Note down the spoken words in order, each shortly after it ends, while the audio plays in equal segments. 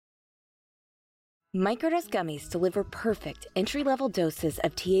Microdose gummies deliver perfect entry-level doses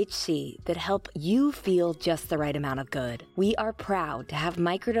of THC that help you feel just the right amount of good. We are proud to have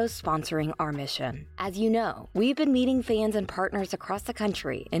Microdose sponsoring our mission. As you know, we've been meeting fans and partners across the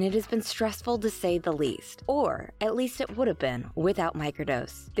country, and it has been stressful to say the least. Or at least it would have been without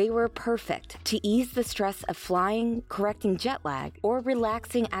Microdose. They were perfect to ease the stress of flying, correcting jet lag, or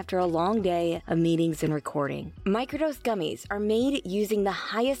relaxing after a long day of meetings and recording. Microdose gummies are made using the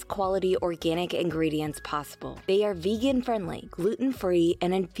highest quality organic ingredients possible. They are vegan-friendly, gluten-free,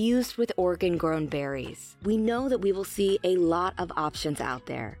 and infused with Oregon-grown berries. We know that we will see a lot of options out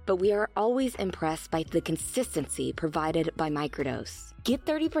there, but we are always impressed by the consistency provided by Microdose. Get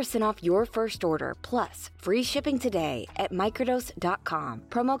 30% off your first order, plus free shipping today at microdose.com.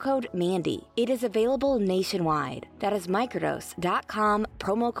 Promo code MANDY. It is available nationwide. That is microdose.com,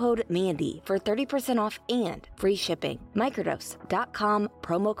 promo code MANDY for 30% off and free shipping. Microdose.com,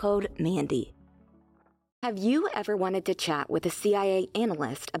 promo code MANDY. Have you ever wanted to chat with a CIA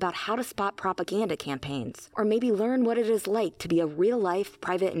analyst about how to spot propaganda campaigns, or maybe learn what it is like to be a real-life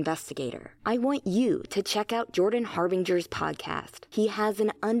private investigator? I want you to check out Jordan Harbinger's podcast. He has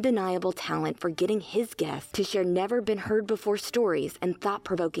an undeniable talent for getting his guests to share never-been-heard-before stories and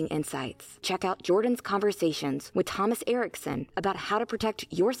thought-provoking insights. Check out Jordan's conversations with Thomas Erickson about how to protect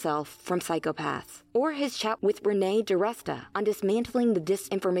yourself from psychopaths, or his chat with Renee DiResta on dismantling the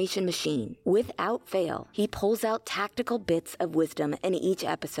disinformation machine. Without fail, he pulls out tactical bits of wisdom in each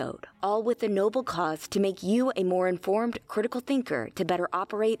episode, all with the noble cause to make you a more informed, critical thinker to better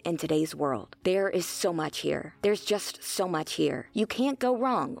operate in today's world. There is so much here. There's just so much here. You can't go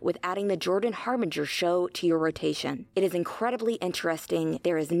wrong with adding the Jordan Harbinger Show to your rotation. It is incredibly interesting.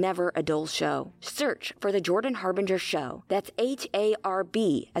 There is never a dull show. Search for the Jordan Harbinger Show. That's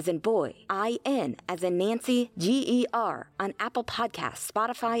H-A-R-B as in boy, I-N as in Nancy, G-E-R on Apple Podcasts,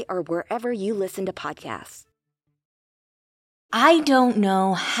 Spotify, or wherever you listen to podcasts. I don't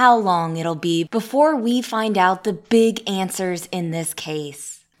know how long it'll be before we find out the big answers in this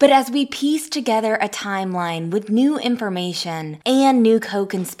case. But as we piece together a timeline with new information and new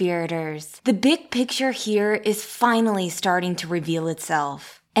co-conspirators, the big picture here is finally starting to reveal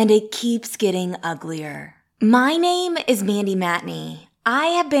itself. And it keeps getting uglier. My name is Mandy Matney. I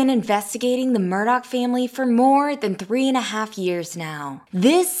have been investigating the Murdaugh family for more than 3.5 years now.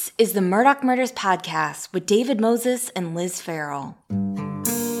 This is the Murdaugh Murders Podcast with David Moses and Liz Farrell.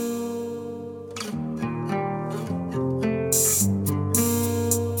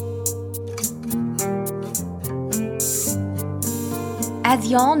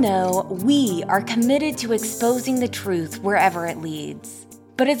 As y'all know, we are committed to exposing the truth wherever it leads.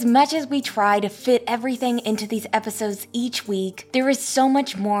 But as much as we try to fit everything into these episodes each week, there is so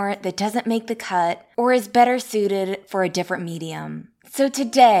much more that doesn't make the cut or is better suited for a different medium. So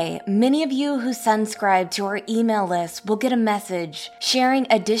today, many of you who subscribe to our email list will get a message sharing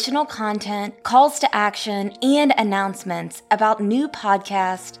additional content, calls to action, and announcements about new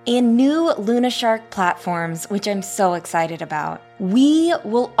podcasts and new Luna Shark platforms, which I'm so excited about. We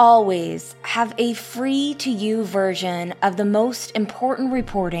will always have a free-to-you version of the most important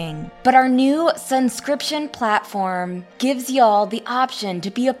reporting, but our new subscription platform gives y'all the option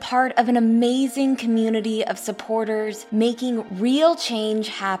to be a part of an amazing community of supporters making real change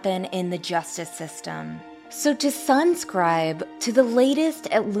happen in the justice system. So to subscribe to the latest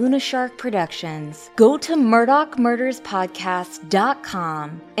at Luna Shark Productions, go to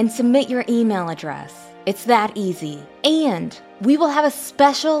MurdaughMurdersPodcast.com and submit your email address. It's that easy. And we will have a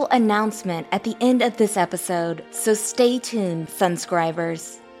special announcement at the end of this episode, so stay tuned,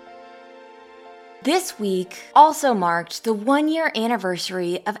 subscribers. This week also marked the 1-year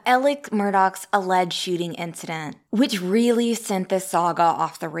anniversary of Alec Murdaugh's alleged shooting incident, which really sent this saga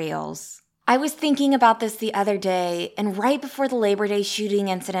off the rails. I was thinking about this the other day, and right before the Labor Day shooting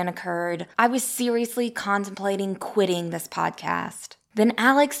incident occurred, I was seriously contemplating quitting this podcast. Then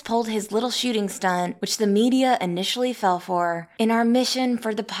Alex pulled his little shooting stunt, which the media initially fell for, in our mission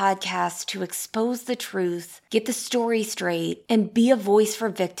for the podcast to expose the truth, get the story straight, and be a voice for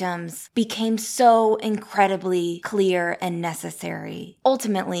victims became so incredibly clear and necessary.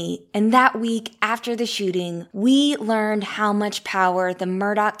 Ultimately, in that week after the shooting, we learned how much power the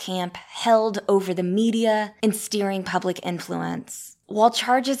Murdaugh camp held over the media in steering public influence. While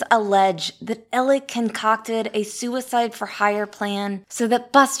charges allege that Alec concocted a suicide-for-hire plan so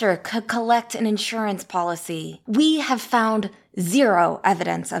that Buster could collect an insurance policy, we have found zero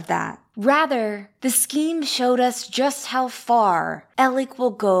evidence of that. Rather, the scheme showed us just how far Alec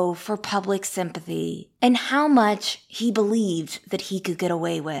will go for public sympathy and how much he believed that he could get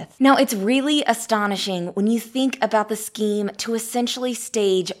away with. Now, it's really astonishing when you think about the scheme to essentially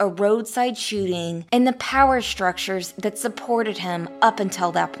stage a roadside shooting and the power structures that supported him up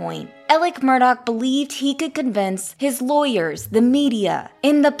until that point. Alec Murdaugh believed he could convince his lawyers, the media,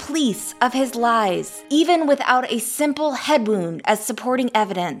 and the police of his lies, even without a simple head wound as supporting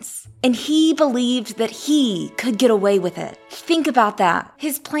evidence. And he believed that he could get away with it. Think about that.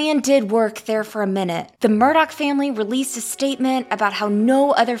 His plan did work there for a minute. The Murdaugh family released a statement about how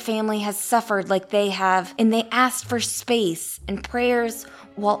no other family has suffered like they have, and they asked for space and prayers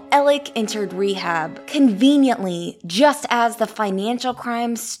while Alec entered rehab, conveniently just as the financial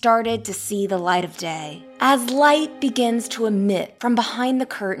crimes started to see the light of day. As light begins to emit from behind the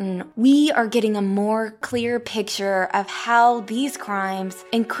curtain, we are getting a more clear picture of how these crimes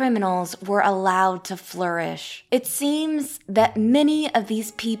and criminals were allowed to flourish. It seems that many of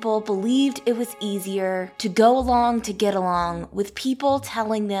these people believed it was easier to go along to get along with people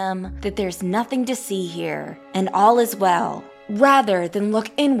telling them that there's nothing to see here and all is well, rather than look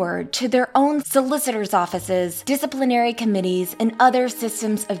inward to their own solicitors' offices, disciplinary committees, and other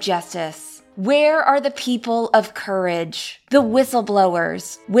systems of justice. Where are the people of courage? The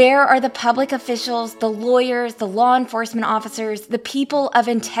whistleblowers? Where are the public officials, the lawyers, the law enforcement officers, the people of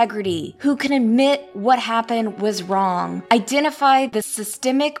integrity who can admit what happened was wrong, identify the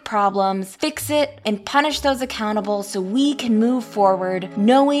systemic problems, fix it, and punish those accountable so we can move forward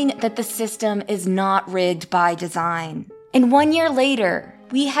knowing that the system is not rigged by design? And 1 year later,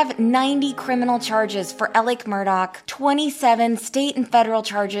 we have 90 criminal charges for Alec Murdaugh, 27 state and federal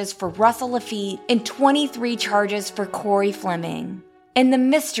charges for Russell Laffitte, and 23 charges for Corey Fleming. And the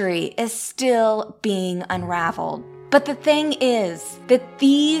mystery is still being unraveled. But the thing is that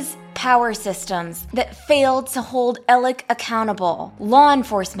these power systems that failed to hold Alec accountable, law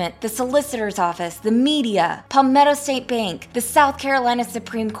enforcement, the solicitor's office, the media, Palmetto State Bank, the South Carolina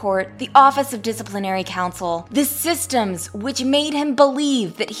Supreme Court, the Office of Disciplinary Counsel, the systems which made him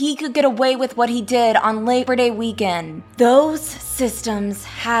believe that he could get away with what he did on Labor Day weekend, those systems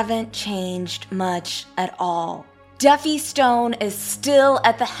haven't changed much at all. Duffy Stone is still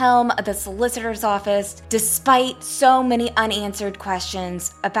at the helm of the solicitor's office despite so many unanswered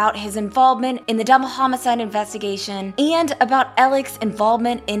questions about his involvement in the double homicide investigation and about Alec's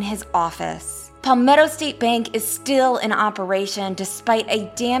involvement in his office. Palmetto State Bank is still in operation despite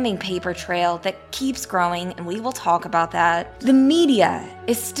a damning paper trail that keeps growing, and we will talk about that. The media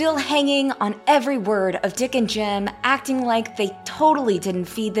is still hanging on every word of Dick and Jim, acting like they totally didn't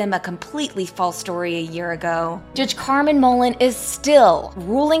feed them a completely false story a year ago. Judge Carmen Mullen is still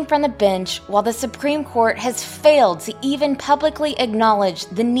ruling from the bench while the Supreme Court has failed to even publicly acknowledge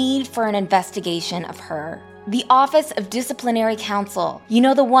the need for an investigation of her. The Office of Disciplinary Counsel,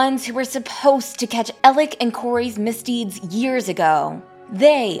 the ones who were supposed to catch Alec and Corey's misdeeds years ago,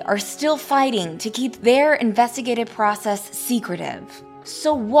 they are still fighting to keep their investigative process secretive.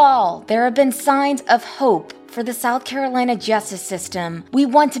 So while there have been signs of hope for the South Carolina justice system, we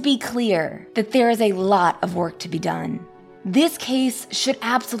want to be clear that there is a lot of work to be done. This case should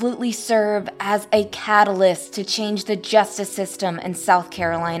absolutely serve as a catalyst to change the justice system in South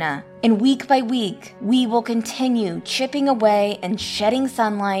Carolina. And week by week, we will continue chipping away and shedding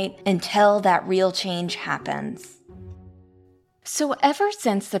sunlight until that real change happens. So ever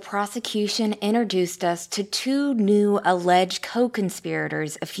since the prosecution introduced us to two new alleged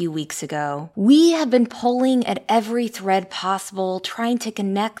co-conspirators a few weeks ago, we have been pulling at every thread possible, trying to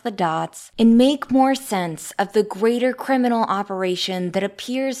connect the dots and make more sense of the greater criminal operation that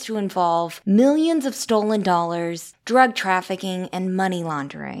appears to involve millions of stolen dollars, drug trafficking, and money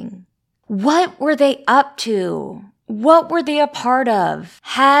laundering. What were they up to? What were they a part of?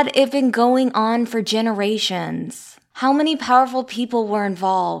 Had it been going on for generations? How many powerful people were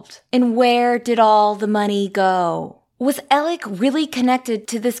involved? And where did all the money go? Was Alec really connected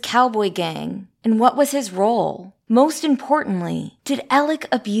to this cowboy gang? And what was his role? Most importantly, did Alec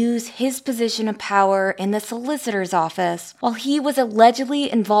abuse his position of power in the solicitor's office while he was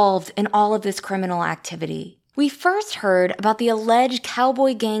allegedly involved in all of this criminal activity? We first heard about the alleged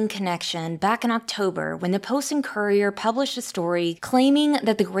cowboy gang connection back in October when the Post and Courier published a story claiming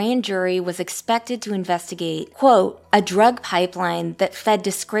that the grand jury was expected to investigate, quote, a drug pipeline that fed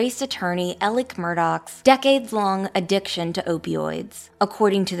disgraced attorney Alec Murdaugh's decades-long addiction to opioids,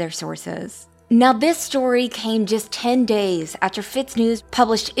 according to their sources. Now, this story came just 10 days after FITSNews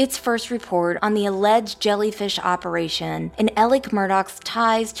published its first report on the alleged jellyfish operation and Alec Murdaugh's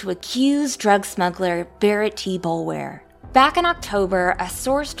ties to accused drug smuggler Barrett T. Boulware. Back in October, a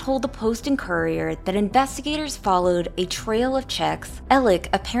source told the Post and Courier that investigators followed a trail of checks Ellick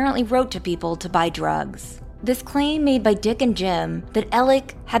apparently wrote to people to buy drugs. This claim made by Dick and Jim that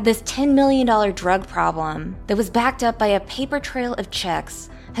Ellick had this $10 million drug problem that was backed up by a paper trail of checks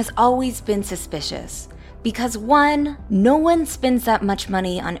has always been suspicious. Because 1, no one spends that much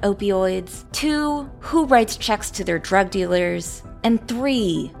money on opioids. 2, who writes checks to their drug dealers? And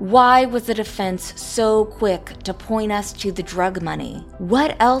 3, why was the defense so quick to point us to the drug money?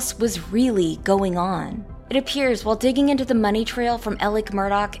 What else was really going on? It appears while digging into the money trail from Ellick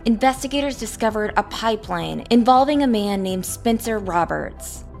Murdaugh, investigators discovered a pipeline involving a man named Spencer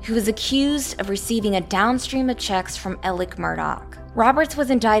Roberts, who was accused of receiving a downstream of checks from Ellick Murdaugh. Roberts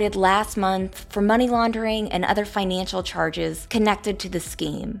was indicted last month for money laundering and other financial charges connected to the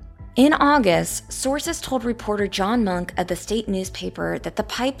scheme. In August, sources told reporter John Monk of the state newspaper that the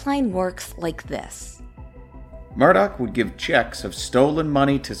pipeline works like this. Murdaugh would give checks of stolen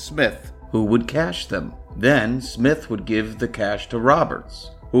money to Smith, who would cash them. Then Smith would give the cash to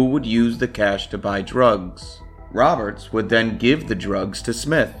Roberts, who would use the cash to buy drugs. Roberts would then give the drugs to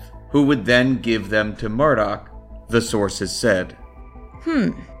Smith, who would then give them to Murdaugh, the sources said.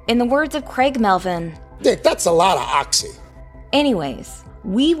 In the words of Craig Melvin, Dick, that's a lot of oxy. Anyways,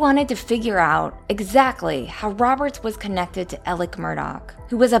 we wanted to figure out exactly how Roberts was connected to Ellick Murdaugh,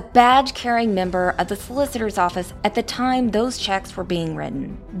 who was a badge-carrying member of the solicitor's office at the time those checks were being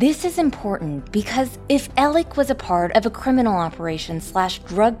written. This is important because if Ellick was a part of a criminal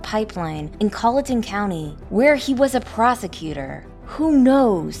operation/drug pipeline in Colleton County, where he was a prosecutor, who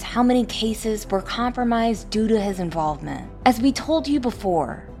knows how many cases were compromised due to his involvement? As we told you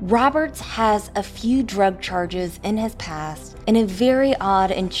before, Roberts has a few drug charges in his past and a very odd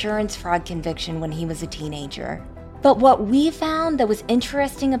insurance fraud conviction when he was a teenager. But what we found that was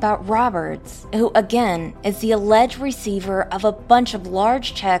interesting about Roberts, who again is the alleged receiver of a bunch of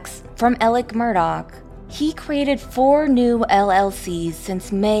large checks from Ellick Murdaugh, he created 4 new LLCs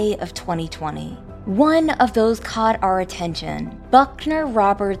since May of 2020. One of those caught our attention, Buckner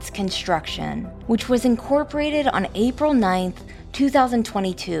Roberts Construction, which was incorporated on April 9th,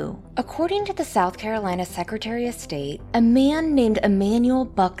 2022. According to the South Carolina Secretary of State, a man named Emmanuel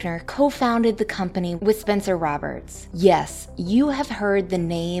Buckner co-founded the company with Spencer Roberts. Yes, you have heard the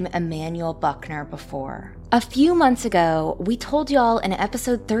name Emmanuel Buckner before. A few months ago, we told y'all in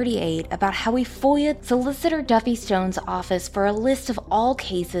episode 38 about how we FOIA'd Solicitor Duffy Stone's office for a list of all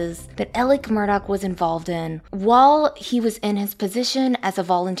cases that Ellick Murdaugh was involved in while he was in his position as a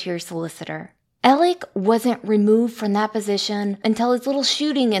volunteer solicitor. Ellick wasn't removed from that position until his little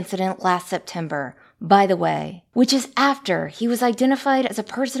shooting incident last September, by the way, which is after he was identified as a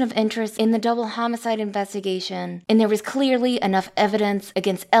person of interest in the double homicide investigation, and there was clearly enough evidence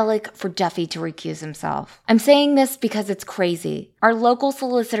against Ellick for Duffy to recuse himself. I'm saying this because it's crazy. Our local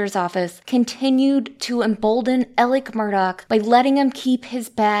solicitor's office continued to embolden Ellick Murdaugh by letting him keep his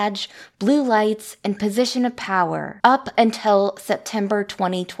badge, blue lights, and position of power up until September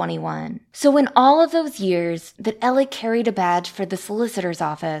 2021. So in all of those years that Ellick carried a badge for the solicitor's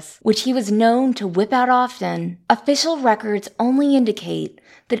office, which he was known to whip out often, official records only indicate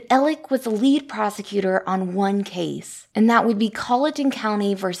that Ellick was the lead prosecutor on one case, and that would be Colleton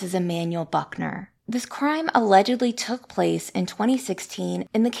County versus Emmanuel Buckner. This crime allegedly took place in 2016,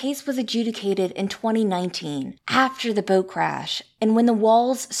 and the case was adjudicated in 2019, after the boat crash, and when the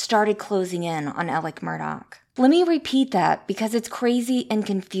walls started closing in on Ellick Murdaugh. Let me repeat that because it's crazy and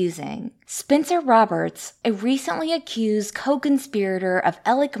confusing. Spencer Roberts, a recently accused co-conspirator of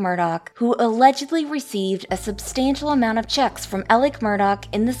Ellick Murdaugh who allegedly received a substantial amount of checks from Ellick Murdaugh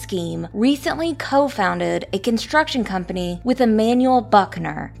in the scheme, recently co-founded a construction company with Emmanuel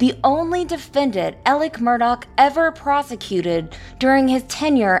Buckner, the only defendant Ellick Murdaugh ever prosecuted during his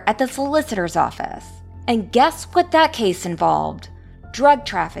tenure at the solicitor's office. And guess what that case involved? Drug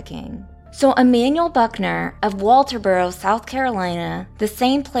trafficking. So Emmanuel Buckner of Walterboro, South Carolina, the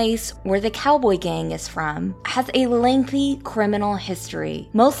same place where the Cowboy Gang is from, has a lengthy criminal history,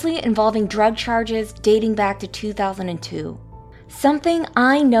 mostly involving drug charges dating back to 2002. Something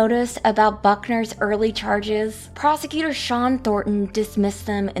I noticed about Buckner's early charges, prosecutor Sean Thornton dismissed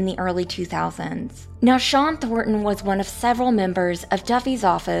them in the early 2000s. Now, Sean Thornton was one of several members of Duffy's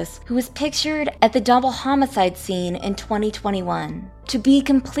office who was pictured at the double homicide scene in 2021. To be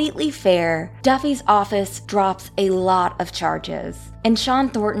completely fair, Duffy's office drops a lot of charges, and Sean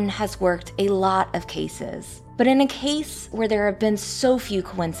Thornton has worked a lot of cases. But in a case where there have been so few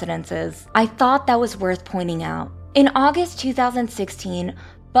coincidences, I thought that was worth pointing out. In August 2016,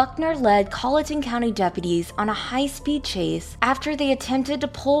 Buckner led Colleton County deputies on a high-speed chase after they attempted to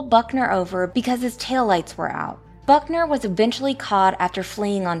pull Buckner over because his taillights were out. Buckner was eventually caught after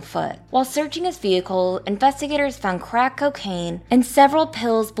fleeing on foot. While searching his vehicle, investigators found crack cocaine and several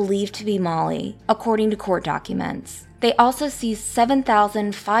pills believed to be Molly, according to court documents. They also seized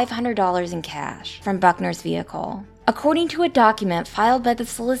 $7,500 in cash from Buckner's vehicle. According to a document filed by the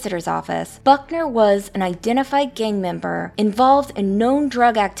solicitor's office, Buckner was an identified gang member involved in known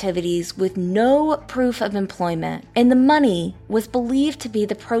drug activities with no proof of employment, and the money was believed to be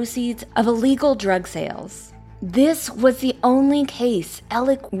the proceeds of illegal drug sales. This was the only case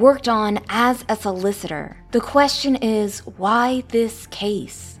Alec worked on as a solicitor. The question is, why this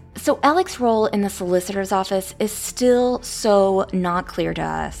case? So Alec's role in the solicitor's office is still so not clear to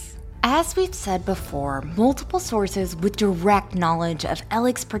us. As we've said before, multiple sources with direct knowledge of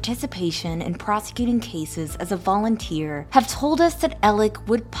Alec's participation in prosecuting cases as a volunteer have told us that Alec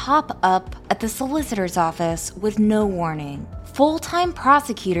would pop up at the solicitor's office with no warning. Full-time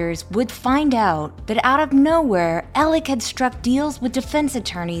prosecutors would find out that out of nowhere, Alec had struck deals with defense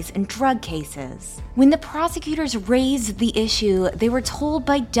attorneys in drug cases. When the prosecutors raised the issue, they were told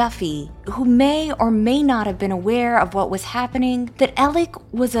by Duffy, who may or may not have been aware of what was happening, that Alec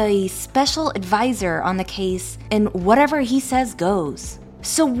was a special advisor on the case and whatever he says goes.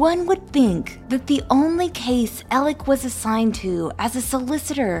 So one would think that the only case Alec was assigned to as a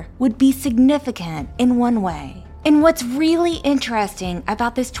solicitor would be significant in one way. And what's really interesting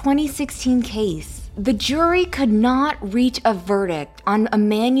about this 2016 case, the jury could not reach a verdict on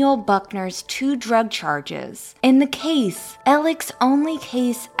Emmanuel Buckner's 2 drug charges. In the case, Alec's only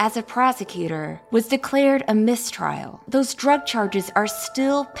case as a prosecutor was declared a mistrial. Those drug charges are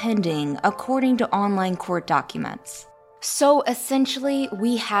still pending according to online court documents. So essentially,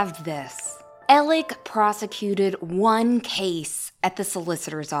 we have this. Alec prosecuted one case at the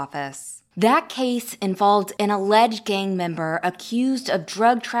solicitor's office. That case involved an alleged gang member accused of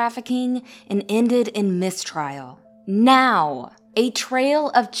drug trafficking and ended in mistrial. Now, a trail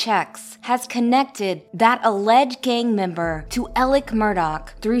of checks has connected that alleged gang member to Alec Murdaugh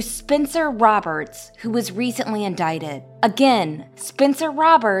through Spencer Roberts, who was recently indicted. Again, Spencer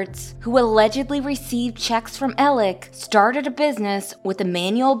Roberts, who allegedly received checks from Alec, started a business with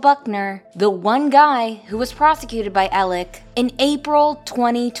Emmanuel Buckner, the one guy who was prosecuted by Alec, in April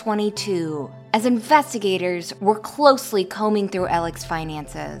 2022, as investigators were closely combing through Alec's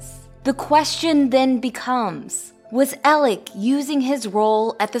finances. The question then becomes, was Alec using his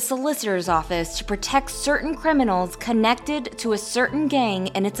role at the solicitor's office to protect certain criminals connected to a certain gang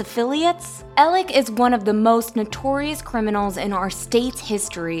and its affiliates? Alec is one of the most notorious criminals in our state's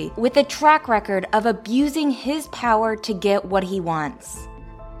history, with a track record of abusing his power to get what he wants.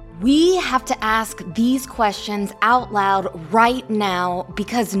 We have to ask these questions out loud right now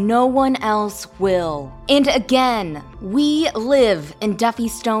because no one else will. And again, we live in Duffy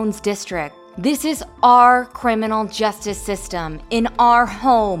Stone's district. This is our criminal justice system in our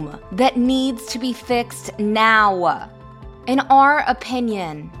home that needs to be fixed now. In our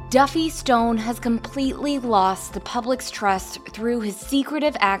opinion, Duffy Stone has completely lost the public's trust through his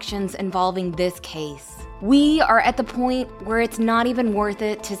secretive actions involving this case. We are at the point where it's not even worth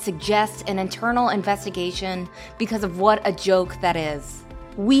it to suggest an internal investigation because of what a joke that is.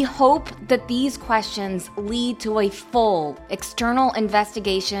 We hope that these questions lead to a full external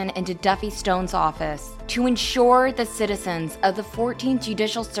investigation into Duffy Stone's office to ensure the citizens of the 14th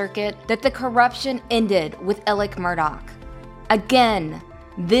Judicial Circuit that the corruption ended with Alec Murdaugh. Again,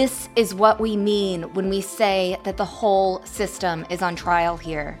 this is what we mean when we say that the whole system is on trial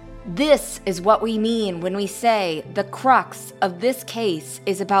here. This is what we mean when we say the crux of this case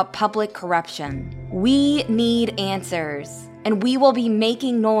is about public corruption. We need answers. And we will be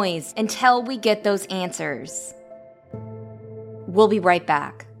making noise until we get those answers. We'll be right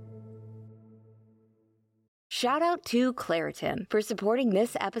back. Shout out to Claritin for supporting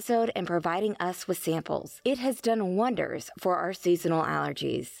this episode and providing us with samples. It has done wonders for our seasonal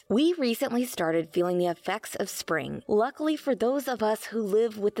allergies. We recently started feeling the effects of spring. Luckily for those of us who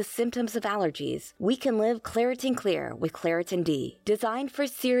live with the symptoms of allergies, we can live Claritin Clear with Claritin D. Designed for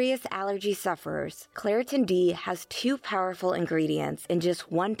serious allergy sufferers, Claritin D has 2 powerful ingredients in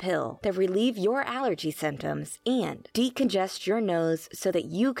just 1 pill that relieve your allergy symptoms and decongest your nose so that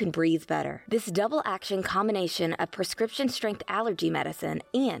you can breathe better. This double-action combination of prescription-strength allergy medicine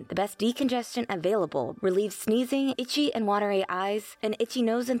and the best decongestant available relieves sneezing, itchy and watery eyes, an itchy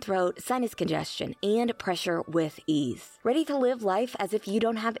nose and throat, sinus congestion, and pressure with ease. Ready to live life as if you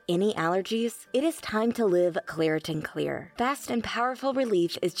don't have any allergies? It is time to live Claritin Clear. Fast and powerful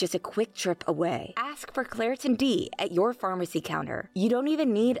relief is just a quick trip away. Ask for Claritin D at your pharmacy counter. You don't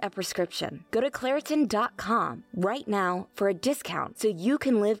even need a prescription. Go to Claritin.com right now for a discount so you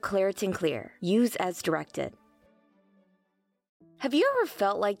can live Claritin Clear. Use as directed. Have you ever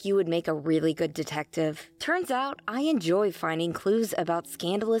felt like you would make a really good detective? Turns out I enjoy finding clues about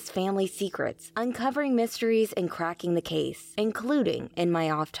scandalous family secrets, uncovering mysteries, and cracking the case, including in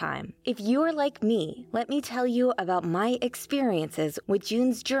my off time. If you are like me, let me tell you about my experiences with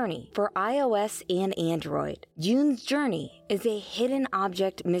June's Journey for iOS and Android. June's Journey is a hidden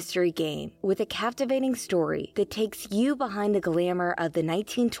object mystery game with a captivating story that takes you behind the glamour of the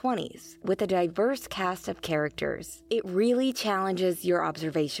 1920s with a diverse cast of characters. It really challenges your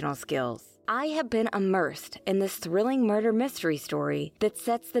observational skills. I have been immersed in this thrilling murder mystery story that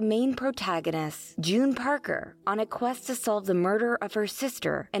sets the main protagonist, June Parker, on a quest to solve the murder of her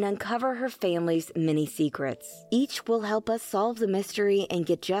sister and uncover her family's many secrets. Each will help us solve the mystery and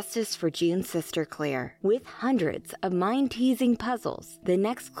get justice for June's sister Claire. With hundreds of mind-teasing puzzles, the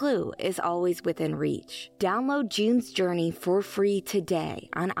next clue is always within reach. Download June's Journey for free today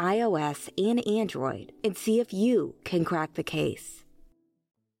on iOS and Android and see if you can crack the case.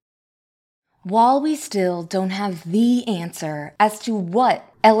 While we still don't have the answer as to what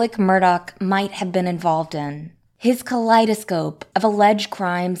Alec Murdaugh might have been involved in, his kaleidoscope of alleged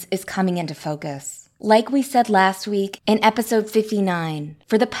crimes is coming into focus. Like we said last week in episode 59,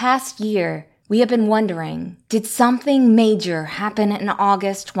 for the past year, we have been wondering, did something major happen in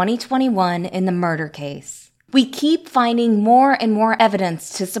August 2021 in the murder case? We keep finding more and more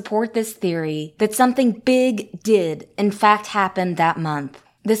evidence to support this theory that something big did, in fact, happen that month.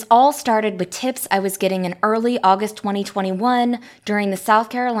 This all started with tips I was getting in early August 2021 during the South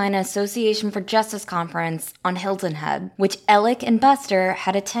Carolina Association for Justice Conference on Hilton Head, which Alec and Buster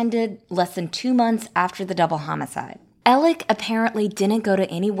had attended less than 2 months after the double homicide. Alec apparently didn't go to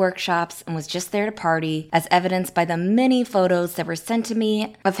any workshops and was just there to party, as evidenced by the many photos that were sent to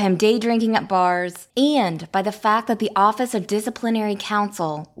me of him day drinking at bars, and by the fact that the Office of Disciplinary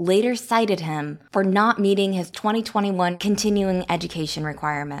Counsel later cited him for not meeting his 2021 continuing education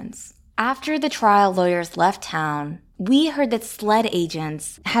requirements. After the trial lawyers left town, we heard that SLED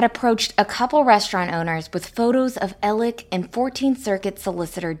agents had approached a couple restaurant owners with photos of Alec and 14th Circuit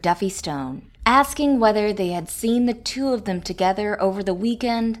solicitor Duffy Stone, asking whether they had seen the two of them together over the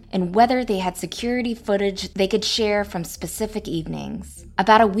weekend and whether they had security footage they could share from specific evenings.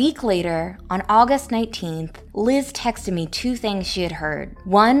 About a week later, on August 19th, Liz texted me 2 things she had heard.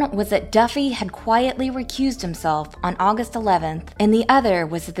 One was that Duffy had quietly recused himself on August 11th, and the other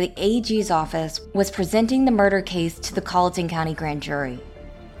was that the AG's office was presenting the murder case to the Colleton County Grand Jury.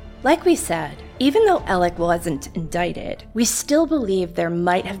 Like we said, even though Alec wasn't indicted, we still believe there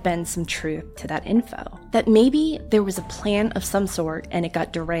might have been some truth to that info. That maybe there was a plan of some sort and it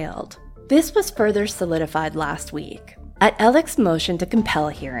got derailed. This was further solidified last week. At Alec's motion to compel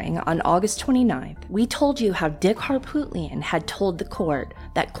hearing on August 29th, we told you how Dick Harpootlian had told the court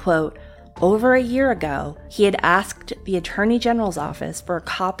that, quote, over a year ago, he had asked the Attorney General's office for a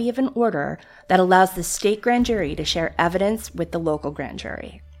copy of an order that allows the state grand jury to share evidence with the local grand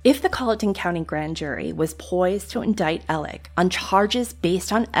jury. If the Colleton County Grand Jury was poised to indict Alec on charges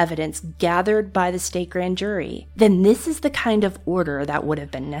based on evidence gathered by the state grand jury, then this is the kind of order that would have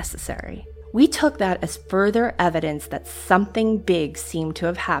been necessary. We took that as further evidence that something big seemed to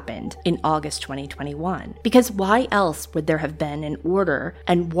have happened in August 2021. Because why else would there have been an order,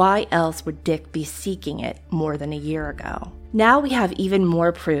 and why else would Dick be seeking it more than a year ago? Now we have even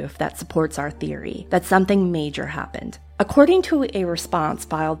more proof that supports our theory that something major happened. According to a response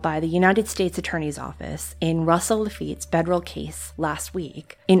filed by the United States Attorney's Office in Russell Laffitte's federal case last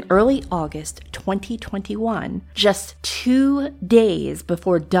week, in early August 2021, just 2 days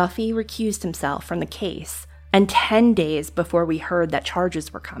before Duffy recused himself from the case, and 10 days before we heard that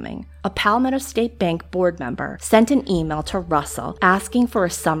charges were coming, a Palmetto State Bank board member sent an email to Russell asking for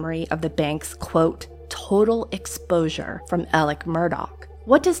a summary of the bank's, quote, total exposure from Alec Murdaugh.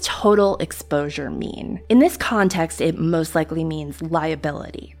 What does total exposure mean? In this context, it most likely means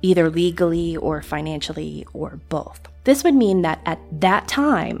liability, either legally or financially or both. This would mean that at that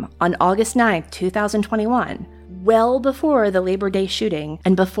time, on August 9th, 2021, well before the Labor Day shooting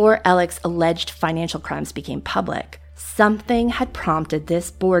and before Alec's alleged financial crimes became public, something had prompted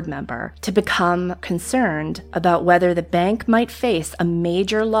this board member to become concerned about whether the bank might face a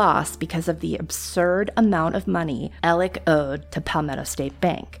major loss because of the absurd amount of money Alec owed to Palmetto State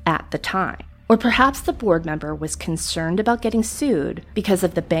Bank at the time. Or perhaps the board member was concerned about getting sued because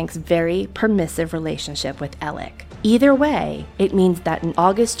of the bank's very permissive relationship with Alec. Either way, it means that in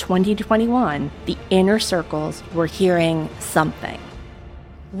August 2021, the inner circles were hearing something.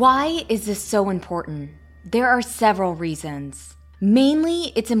 Why is this so important? There are several reasons.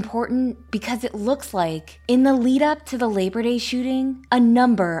 Mainly, it's important because it looks like, in the lead up to the Labor Day shooting, a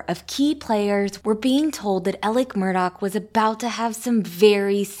number of key players were being told that Alec Murdaugh was about to have some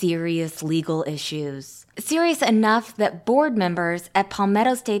very serious legal issues. Serious enough that board members at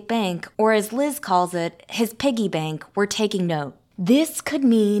Palmetto State Bank, or as Liz calls it, his piggy bank, were taking note. This could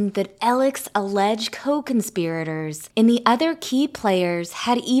mean that Alec's alleged co-conspirators and the other key players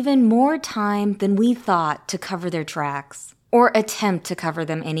had even more time than we thought to cover their tracks. Or attempt to cover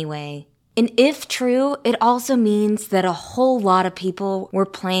them anyway. And if true, it also means that a whole lot of people were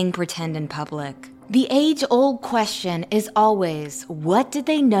playing pretend in public. The age-old question is always, what did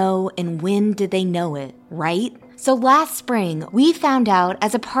they know and when did they know it, right? So last spring, we found out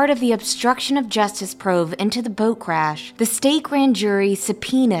as a part of the obstruction of justice probe into the boat crash, the state grand jury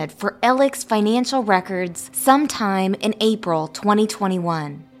subpoenaed for Alec's financial records sometime in April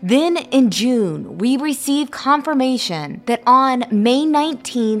 2021. Then in June, we received confirmation that on May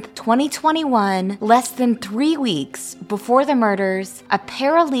 19th, 2021, less than 3 weeks before the murders, a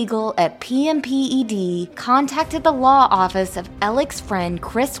paralegal at PMPED contacted the law office of Alec's friend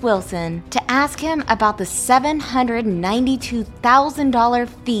Chris Wilson to ask him about the $792,000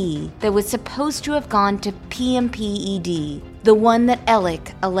 fee that was supposed to have gone to PMPED, the one that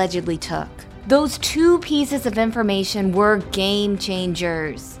Alec allegedly took. Those two pieces of information were game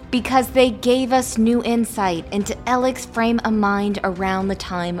changers because they gave us new insight into Alec's frame of mind around the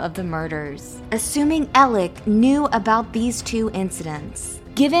time of the murders. Assuming Alec knew about these two incidents,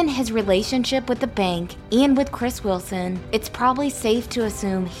 given his relationship with the bank and with Chris Wilson, it's probably safe to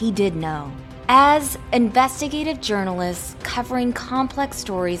assume he did know. As investigative journalists covering complex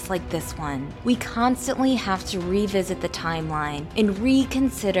stories like this one, we constantly have to revisit the timeline and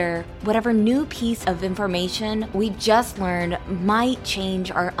reconsider whatever new piece of information we've just learned might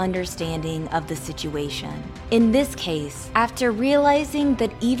change our understanding of the situation. In this case, after realizing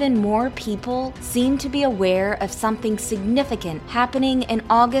that even more people seem to be aware of something significant happening in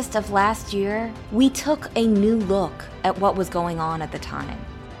August of last year, we took a new look at what was going on at the time.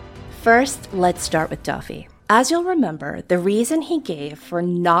 First, let's start with Duffy. As you'll remember, the reason he gave for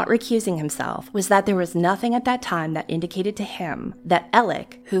not recusing himself was that there was nothing at that time that indicated to him that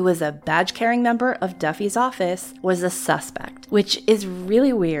Alec, who was a badge-carrying member of Duffy's office, was a suspect, which is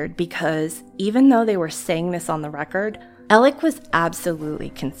really weird because even though they were saying this on the record, Alec was absolutely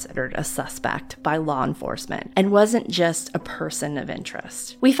considered a suspect by law enforcement and wasn't just a person of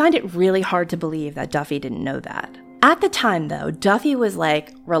interest. We find it really hard to believe that Duffy didn't know that. At the time, though, Duffy was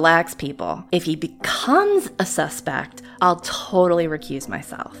like, relax, people. If he becomes a suspect, I'll totally recuse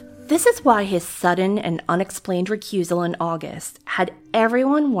myself. This is why his sudden and unexplained recusal in August had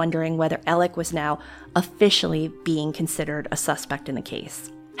everyone wondering whether Alec was now officially being considered a suspect in the case.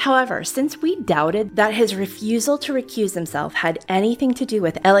 However, since we doubted that his refusal to recuse himself had anything to do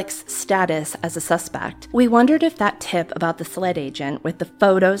with Alec's status as a suspect, we wondered if that tip about the SLED agent with the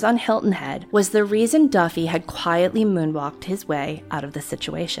photos on Hilton Head was the reason Duffy had quietly moonwalked his way out of the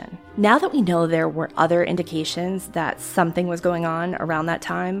situation. Now that we know there were other indications that something was going on around that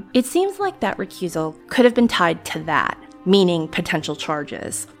time, it seems like that recusal could have been tied to that, meaning potential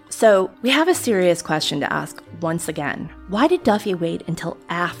charges. So we have a serious question to ask once again. Why did Duffy wait until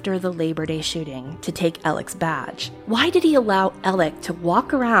after the Labor Day shooting to take Alec's badge? Why did he allow Alec to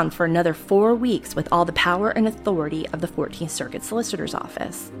walk around for another 4 weeks with all the power and authority of the 14th Circuit Solicitor's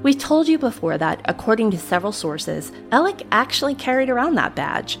Office? We've told you before that, according to several sources, Alec actually carried around that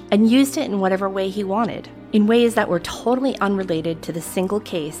badge and used it in whatever way he wanted, in ways that were totally unrelated to the single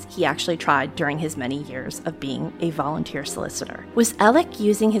case he actually tried during his many years of being a volunteer solicitor. Was Alec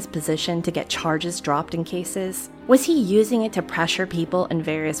using his position to get charges dropped in cases? Was he using it to pressure people in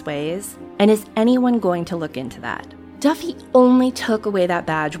various ways? And is anyone going to look into that? Duffy only took away that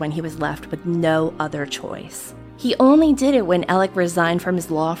badge when he was left with no other choice. He only did it when Alec resigned from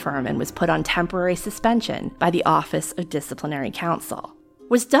his law firm and was put on temporary suspension by the Office of Disciplinary Counsel.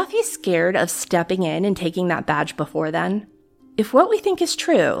 Was Duffy scared of stepping in and taking that badge before then? If what we think is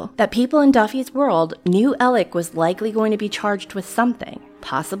true, that people in Duffy's world knew Alec was likely going to be charged with something,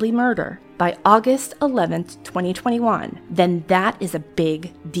 possibly murder, by August 11th, 2021, then that is a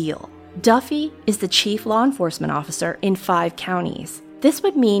big deal. Duffy is the chief law enforcement officer in 5 counties. This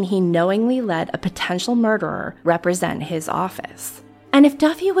would mean he knowingly let a potential murderer represent his office. And if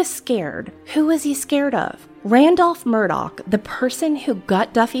Duffy was scared, who was he scared of? Randolph Murdaugh, the person who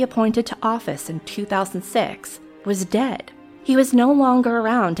got Duffy appointed to office in 2006, was dead. He was no longer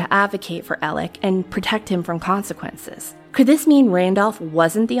around to advocate for Alec and protect him from consequences. Could this mean Randolph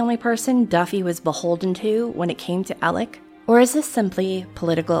wasn't the only person Duffy was beholden to when it came to Alec? Or is this simply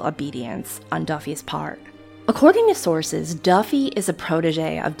political obedience on Duffy's part? According to sources, Duffy is a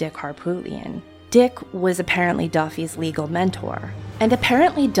protege of Dick Harpootlian. Dick was apparently Duffy's legal mentor. And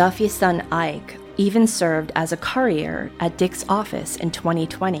apparently Duffy's son Ike even served as a courier at Dick's office in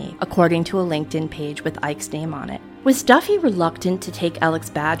 2020, according to a LinkedIn page with Ike's name on it. Was Duffy reluctant to take Alec's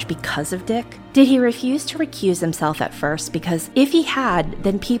badge because of Dick? Did he refuse to recuse himself at first because if he had,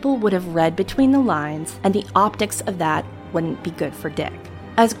 then people would have read between the lines and the optics of that wouldn't be good for Dick?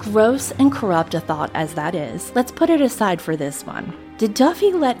 As gross and corrupt a thought as that is, let's put it aside for this one. Did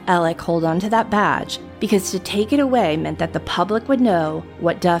Duffy let Alec hold on to that badge because to take it away meant that the public would know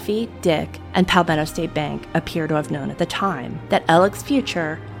what Duffy, Dick, and Palmetto State Bank appear to have known at the time, that Alec's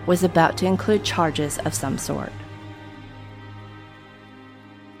future was about to include charges of some sort?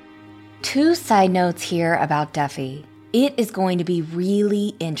 Two side notes here about Duffy. It is going to be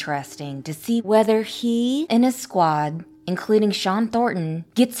really interesting to see whether he and his squad, including Sean Thornton,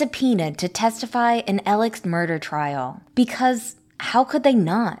 get subpoenaed to testify in Alec's murder trial. Because how could they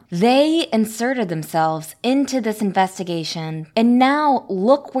not? They inserted themselves into this investigation, and now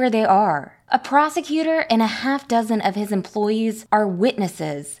look where they are. A prosecutor and a half dozen of his employees are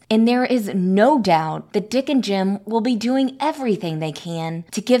witnesses, and there is no doubt that Dick and Jim will be doing everything they can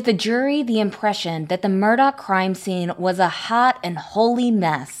to give the jury the impression that the Murdaugh crime scene was a hot and holy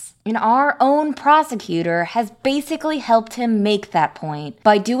mess. And our own prosecutor has basically helped him make that point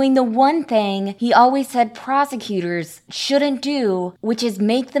by doing the one thing he always said prosecutors shouldn't do, which is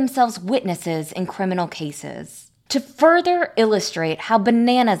make themselves witnesses in criminal cases. To further illustrate how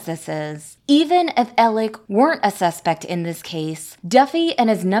bananas this is, even if Alec weren't a suspect in this case, Duffy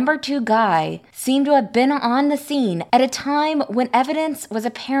and his number 2 guy seem to have been on the scene at a time when evidence was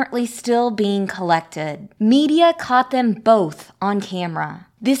apparently still being collected. Media caught them both on camera.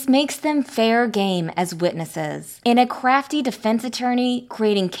 This makes them fair game as witnesses, and a crafty defense attorney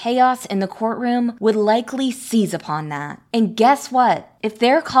creating chaos in the courtroom would likely seize upon that. And guess what? If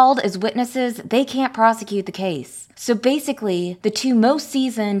they're called as witnesses, they can't prosecute the case. So basically, the 2 most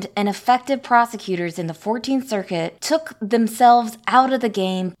seasoned and effective prosecutors in the 14th Circuit took themselves out of the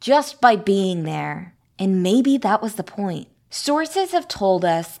game just by being there. And maybe that was the point. Sources have told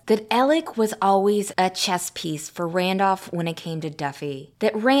us that Alec was always a chess piece for Randolph when it came to Duffy.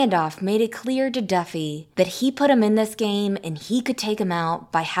 That Randolph made it clear to Duffy that he put him in this game and he could take him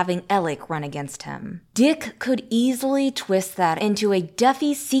out by having Alec run against him. Dick could easily twist that into a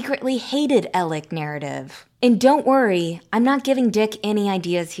Duffy secretly hated Alec narrative. And don't worry, I'm not giving Dick any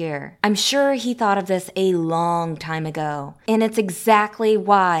ideas here. I'm sure he thought of this a long time ago. And it's exactly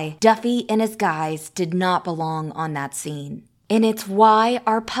why Duffy and his guys did not belong on that scene. And it's why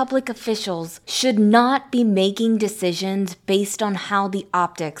our public officials should not be making decisions based on how the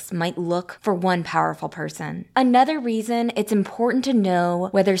optics might look for one powerful person. Another reason it's important to know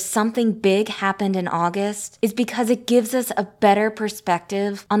whether something big happened in August is because it gives us a better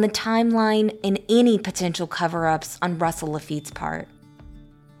perspective on the timeline and any potential cover-ups on Russell Lafitte's part.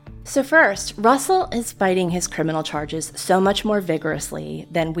 So first, Russell is fighting his criminal charges so much more vigorously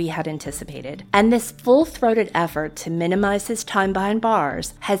than we had anticipated, and this full-throated effort to minimize his time behind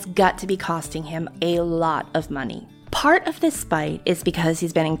bars has got to be costing him a lot of money. Part of this fight is because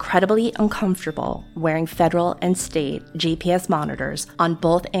he's been incredibly uncomfortable wearing federal and state GPS monitors on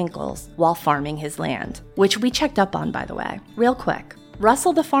both ankles while farming his land, which we checked up on, by the way, real quick.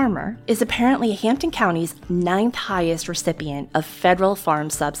 Russell the farmer is apparently Hampton County's 9th highest recipient of federal farm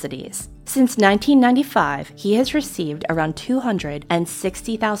subsidies. Since 1995, he has received around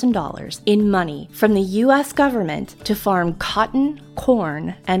 $260,000 in money from the U.S. government to farm cotton,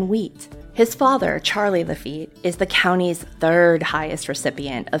 corn, and wheat. His father, Charlie Lafitte, is the county's 3rd highest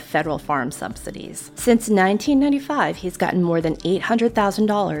recipient of federal farm subsidies. Since 1995, he's gotten more than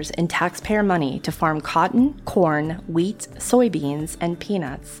 $800,000 in taxpayer money to farm cotton, corn, wheat, soybeans, and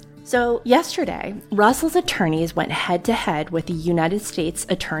peanuts. So yesterday, Russell's attorneys went head-to-head with the United States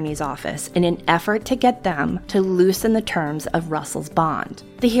Attorney's Office in an effort to get them to loosen the terms of Russell's bond.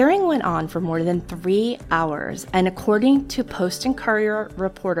 The hearing went on for more than 3 hours, and according to Post and Courier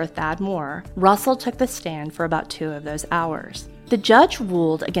reporter Thad Moore, Russell took the stand for about 2 of those hours. The judge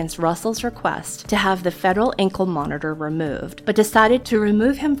ruled against Russell's request to have the federal ankle monitor removed, but decided to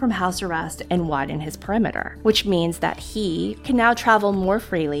remove him from house arrest and widen his perimeter, which means that he can now travel more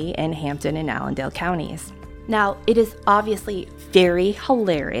freely in Hampton and Allendale counties. Now, it is obviously very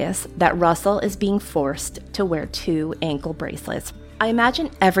hilarious that Russell is being forced to wear 2 ankle bracelets. I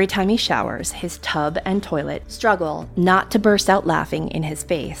imagine every time he showers, his tub and toilet struggle not to burst out laughing in his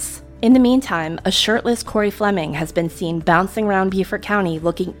face. In the meantime, a shirtless Corey Fleming has been seen bouncing around Beaufort County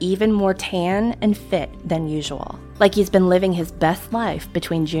looking even more tan and fit than usual, like he's been living his best life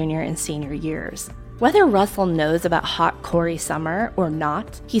between junior and senior years. Whether Russell knows about hot Corey Summer or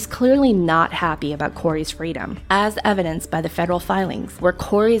not, he's clearly not happy about Corey's freedom, as evidenced by the federal filings, where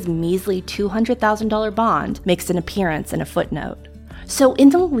Corey's measly $200,000 bond makes an appearance in a footnote. So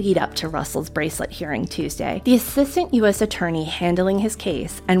in the lead up to Russell's bracelet hearing Tuesday, the assistant U.S. attorney handling his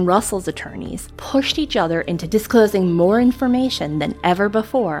case and Russell's attorneys pushed each other into disclosing more information than ever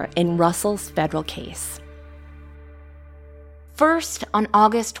before in Russell's federal case. First, on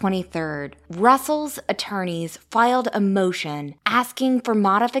August 23rd, Russell's attorneys filed a motion asking for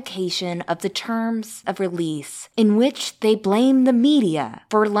modification of the terms of release, in which they blame the media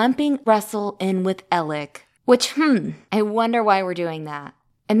for lumping Russell in with Ellick. Which, I wonder why we're doing that.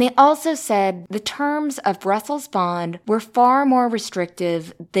 And they also said the terms of Russell's bond were far more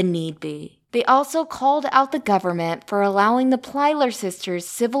restrictive than need be. They also called out the government for allowing the Plyler sisters'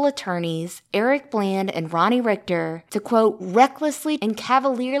 civil attorneys, Eric Bland and Ronnie Richter, to, quote, recklessly and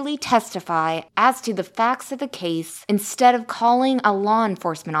cavalierly testify as to the facts of the case instead of calling a law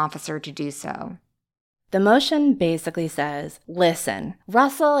enforcement officer to do so. The motion basically says, listen,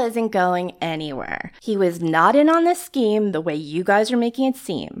 Russell isn't going anywhere. He was not in on this scheme the way you guys are making it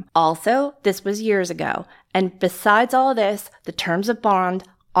seem. Also, this was years ago. And besides all of this, the terms of bond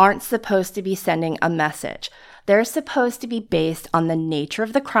aren't supposed to be sending a message. They're supposed to be based on the nature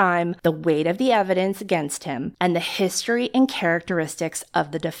of the crime, the weight of the evidence against him, and the history and characteristics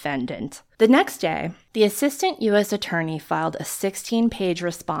of the defendant. The next day, the assistant U.S. attorney filed a 16-page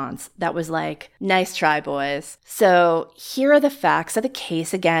response that was like, nice try, boys. So here are the facts of the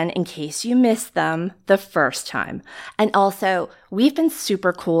case again in case you missed them the first time. And also, we've been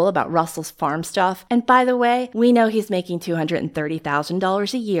super cool about Russell's farm stuff. And by the way, we know he's making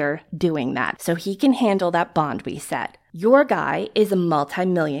 $230,000 a year doing that, so he can handle that bond we set. Your guy is a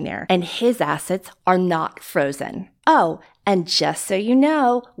multimillionaire, and his assets are not frozen. Oh, and just so you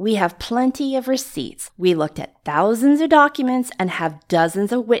know, we have plenty of receipts. We looked at thousands of documents and have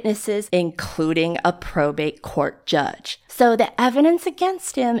dozens of witnesses, including a probate court judge. So the evidence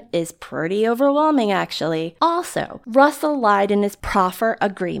against him is pretty overwhelming, actually. Also, Russell lied in his proffer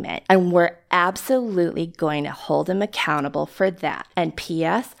agreement, and we're absolutely going to hold him accountable for that. And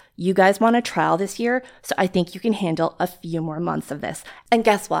P.S., you guys want a trial this year, so I think you can handle a few more months of this. And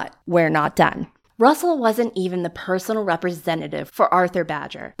guess what? We're not done. Russell wasn't even the personal representative for Arthur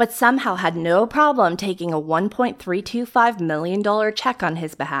Badger, but somehow had no problem taking a $1.325 million check on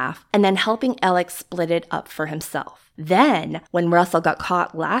his behalf and then helping Ellick split it up for himself. Then, when Russell got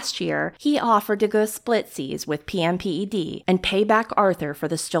caught last year, he offered to go splitsies with PMPED and pay back Arthur for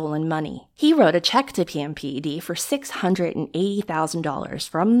the stolen money. He wrote a check to PMPED for $680,000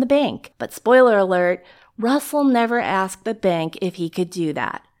 from the bank, but spoiler alert, Russell never asked the bank if he could do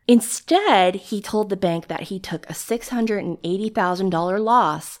that. Instead, he told the bank that he took a $680,000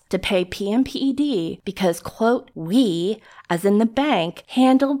 loss to pay PMPED because, quote, we, as in the bank,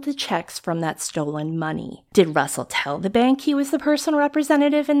 handled the checks from that stolen money. Did Russell tell the bank he was the personal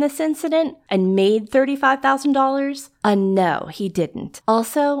representative in this incident and made $35,000? No, he didn't.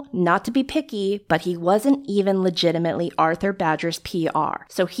 Also, not to be picky, but he wasn't even legitimately Arthur Badger's PR,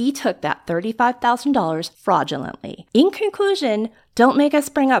 so he took that $35,000 fraudulently. In conclusion, don't make us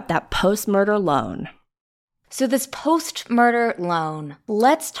bring up that post-murder loan. So this post-murder loan,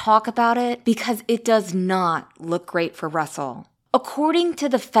 let's talk about it because it does not look great for Russell. According to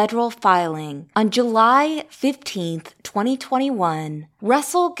the federal filing, on July 15th, 2021,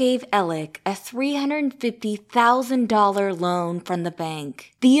 Russell gave Ellick a $350,000 loan from the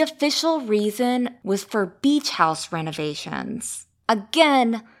bank. The official reason was for beach house renovations.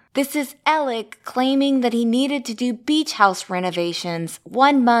 Again, this is Ellick claiming that he needed to do beach house renovations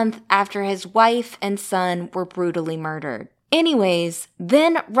 1 month after his wife and son were brutally murdered. Anyways,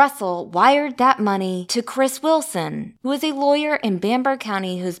 then Russell wired that money to Chris Wilson, who is a lawyer in Bamberg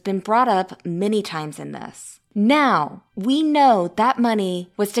County who's been brought up many times in this. Now, we know that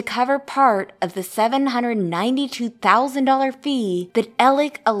money was to cover part of the $792,000 fee that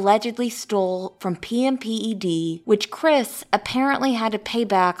Ellick allegedly stole from PMPED, which Chris apparently had to pay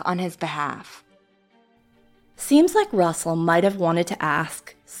back on his behalf. Seems like Russell might have wanted to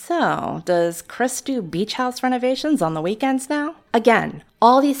ask, so does Chris do beach house renovations on the weekends now? Again,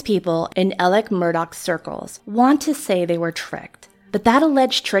 all these people in Ellick Murdoch's circles want to say they were tricked. But that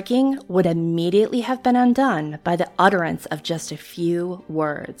alleged tricking would immediately have been undone by the utterance of just a few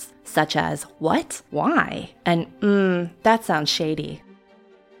words, such as, what? Why? And, that sounds shady.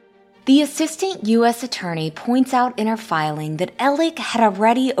 The assistant U.S. attorney points out in her filing that Ellick had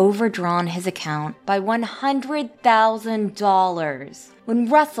already overdrawn his account by $100,000 when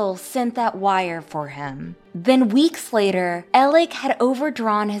Russell sent that wire for him. Then weeks later, Alec had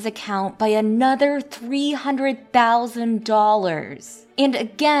overdrawn his account by another $300,000. And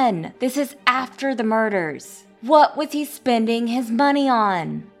again, this is after the murders. What was he spending his money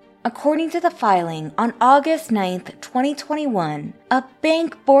on? According to the filing, on August 9th, 2021, a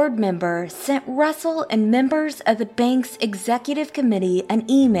bank board member sent Russell and members of the bank's executive committee an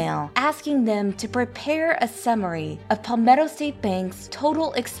email asking them to prepare a summary of Palmetto State Bank's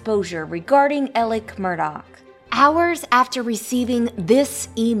total exposure regarding Alec Murdaugh. Hours after receiving this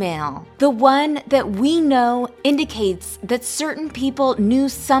email, the one that we know indicates that certain people knew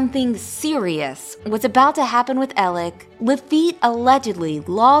something serious was about to happen with Alec, Lafitte allegedly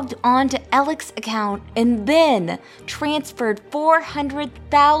logged on to Alec's account and then transferred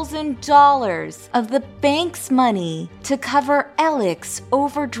 $400,000 of the bank's money to cover Alec's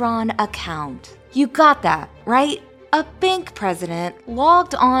overdrawn account. You got that, right? A bank president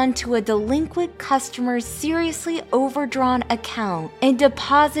logged on to a delinquent customer's seriously overdrawn account and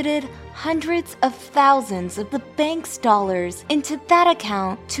deposited hundreds of thousands of the bank's dollars into that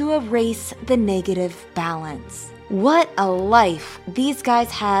account to erase the negative balance. What a life these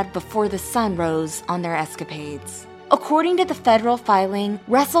guys had before the sun rose on their escapades. According to the federal filing,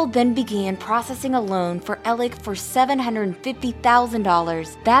 Russell then began processing a loan for Alec for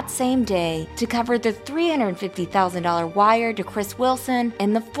 $750,000 that same day to cover the $350,000 wire to Chris Wilson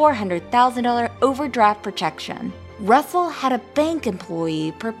and the $400,000 overdraft protection. Russell had a bank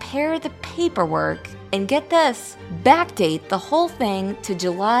employee prepare the paperwork and, get this, backdate the whole thing to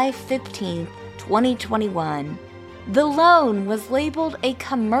July 15, 2021. The loan was labeled a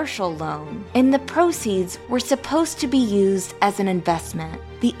commercial loan, and the proceeds were supposed to be used as an investment.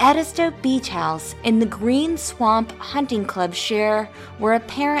 The Edisto Beach House and the Green Swamp Hunting Club share were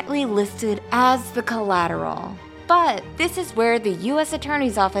apparently listed as the collateral. But this is where the U.S.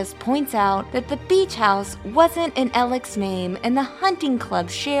 Attorney's Office points out that the beach house wasn't in Alec's name and the hunting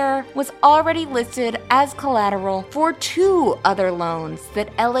club share was already listed as collateral for 2 other loans that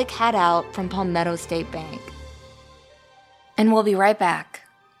Alec had out from Palmetto State Bank. And we'll be right back.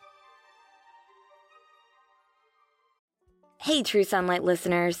 Hey, True Sunlight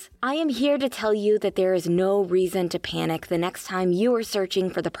listeners. I am here to tell you that there is no reason to panic the next time you are searching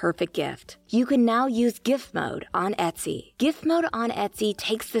for the perfect gift. You can now use gift mode on Etsy. Gift mode on Etsy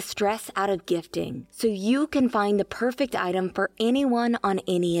takes the stress out of gifting, so you can find the perfect item for anyone on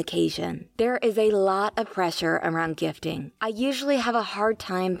any occasion. There is a lot of pressure around gifting. I usually have a hard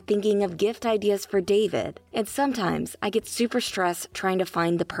time thinking of gift ideas for David, and sometimes I get super stressed trying to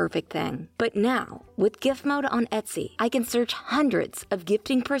find the perfect thing. But now, with gift mode on Etsy, I can search hundreds of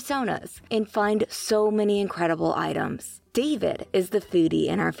gifting personas and find so many incredible items. David is the foodie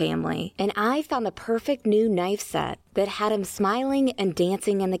in our family, and I found the perfect new knife set that had him smiling and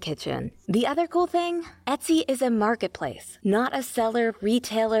dancing in the kitchen. The other cool thing? Etsy is a marketplace, not a seller,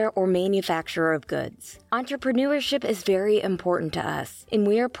 retailer, or manufacturer of goods. Entrepreneurship is very important to us, and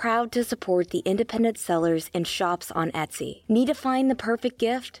we are proud to support the independent sellers and shops on Etsy. Need to find the perfect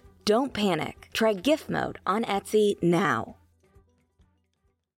gift? Don't panic. Try gift mode on Etsy now.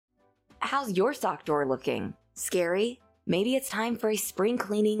 How's your sock drawer looking? Scary? Maybe it's time for a spring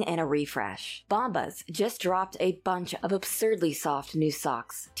cleaning and a refresh. Bombas just dropped a bunch of absurdly soft new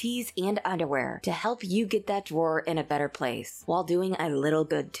socks, tees, and underwear to help you get that drawer in a better place while doing a little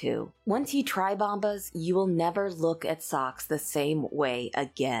good too. Once you try Bombas, you will never look at socks the same way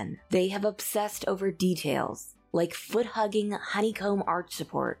again. They have obsessed over details, like foot-hugging honeycomb arch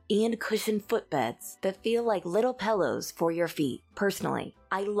support and cushioned footbeds that feel like little pillows for your feet. Personally,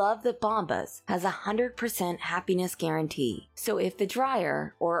 I love that Bombas has a 100% happiness guarantee. So if the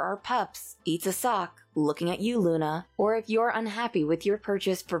dryer or our pups eats a sock, looking at you, Luna, or if you're unhappy with your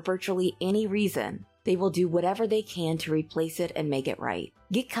purchase for virtually any reason, they will do whatever they can to replace it and make it right.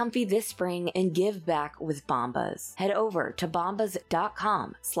 Get comfy this spring and give back with Bombas. Head over to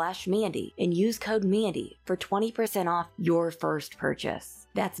bombas.com/Mandy and use code Mandy for 20% off your first purchase.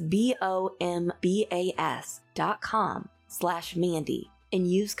 That's BOMBAS.com/Mandy and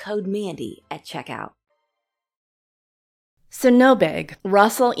use code Mandy at checkout. So no big.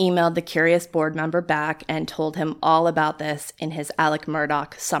 Russell emailed the curious board member back and told him all about this in his Alec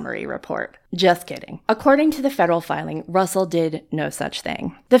Murdaugh summary report. Just kidding. According to the federal filing, Russell did no such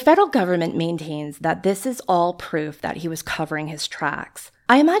thing. The federal government maintains that this is all proof that he was covering his tracks.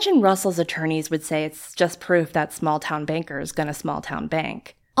 I imagine Russell's attorneys would say it's just proof that small-town bankers gonna small-town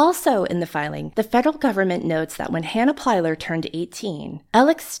bank. Also in the filing, the federal government notes that when Hannah Plyler turned 18,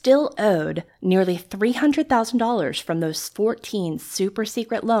 Alec still owed nearly $300,000 from those 14 super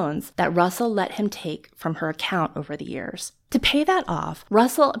secret loans that Russell let him take from her account over the years. To pay that off,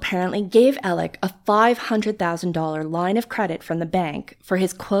 Russell apparently gave Alec a $500,000 line of credit from the bank for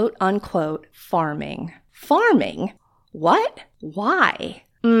his quote-unquote farming. Farming? What? Why?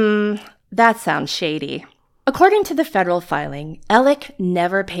 That sounds shady. According to the federal filing, Alec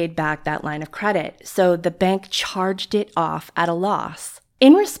never paid back that line of credit, so the bank charged it off at a loss.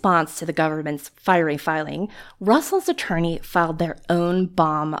 In response to the government's fiery filing, Russell's attorney filed their own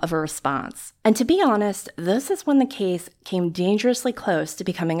bomb of a response. And to be honest, this is when the case came dangerously close to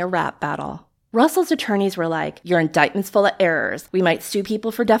becoming a rap battle. Russell's attorneys were like, "Your indictment's full of errors. We might sue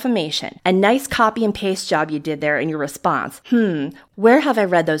people for defamation. A nice copy and paste job you did there in your response. Where have I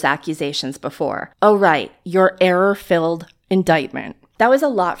read those accusations before? Oh, right, your error-filled indictment." That was a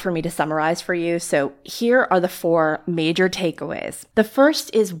lot for me to summarize for you, so here are the 4 major takeaways. The first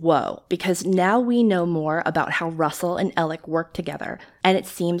is whoa, because now we know more about how Russell and Alec work together, and it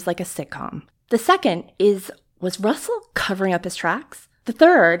seems like a sitcom. The second is, was Russell covering up his tracks? The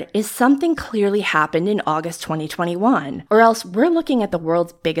third is something clearly happened in August 2021, or else we're looking at the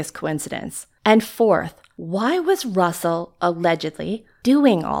world's biggest coincidence. And fourth, why was Russell allegedly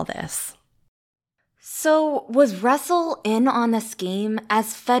doing all this? So, was Russell in on the scheme,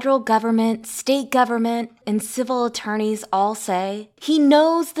 as federal government, state government, and civil attorneys all say? He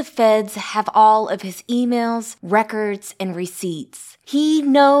knows the feds have all of his emails, records, and receipts. He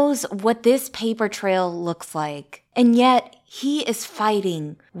knows what this paper trail looks like. And yet, he is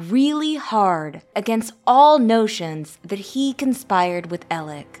fighting really hard against all notions that he conspired with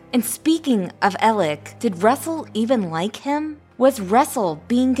Alec. And speaking of Alec, did Russell even like him? Was Russell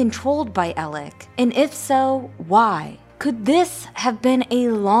being controlled by Alec? And if so, why? Could this have been a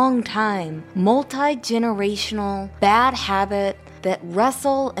long time, multi-generational bad habit that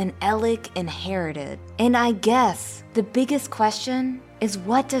Russell and Alec inherited? And I guess the biggest question is,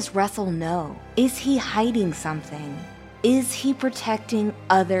 what does Russell know? Is he hiding something? Is he protecting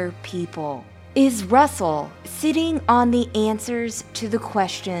other people? Is Russell sitting on the answers to the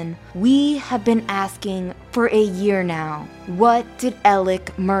question we have been asking for a year now? What did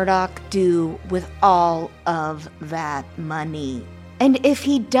Alec Murdaugh do with all of that money? And if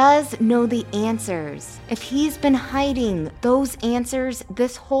he does know the answers, if he's been hiding those answers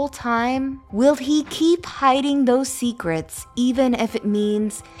this whole time, will he keep hiding those secrets even if it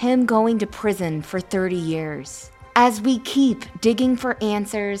means him going to prison for 30 years? As we keep digging for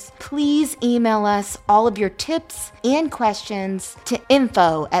answers, please email us all of your tips and questions to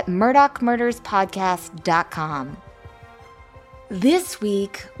info@murdaughmurderspodcast.com. This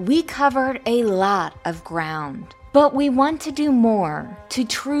week, we covered a lot of ground, but we want to do more to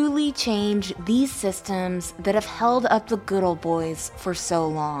truly change these systems that have held up the good old boys for so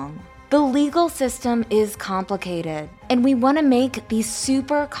long. The legal system is complicated, and we want to make these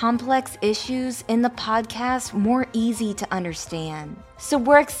super complex issues in the podcast more easy to understand. So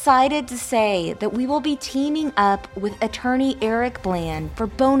we're excited to say that we will be teaming up with attorney Eric Bland for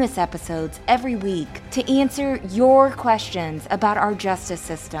bonus episodes every week to answer your questions about our justice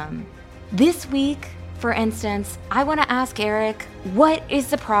system. This week, for instance, I want to ask Eric, what is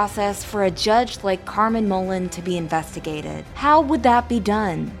the process for a judge like Carmen Mullen to be investigated? How would that be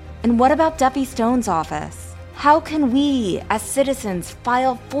done? And what about Duffy Stone's office? How can we, as citizens,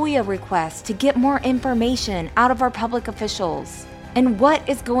 file FOIA requests to get more information out of our public officials? And what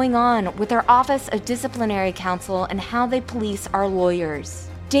is going on with our Office of Disciplinary Counsel and how they police our lawyers?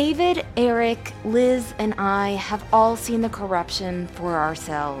 David, Eric, Liz, and I have all seen the corruption for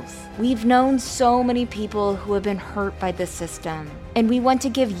ourselves. We've known so many people who have been hurt by this system, and we want to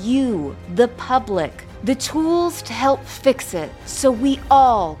give you, the public, the tools to help fix it so we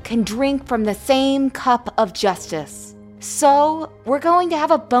all can drink from the same cup of justice. So, we're going to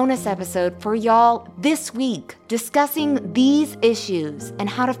have a bonus episode for y'all this week discussing these issues and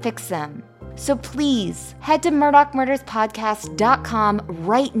how to fix them. So please head to MurdaughMurdersPodcast.com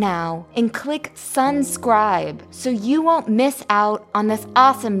right now and click subscribe so you won't miss out on this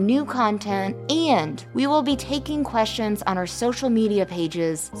awesome new content, and we will be taking questions on our social media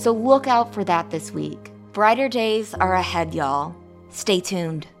pages, so look out for that this week. Brighter days are ahead, y'all. Stay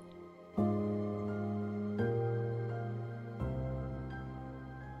tuned.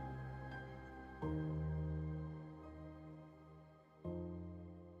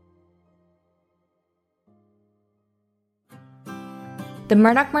 The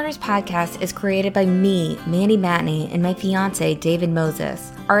Murdaugh Murders podcast is created by me, Mandy Matney, and my fiance, David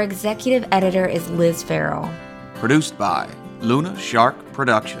Moses. Our executive editor is Liz Farrell. Produced by Luna Shark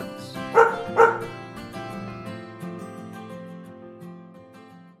Productions.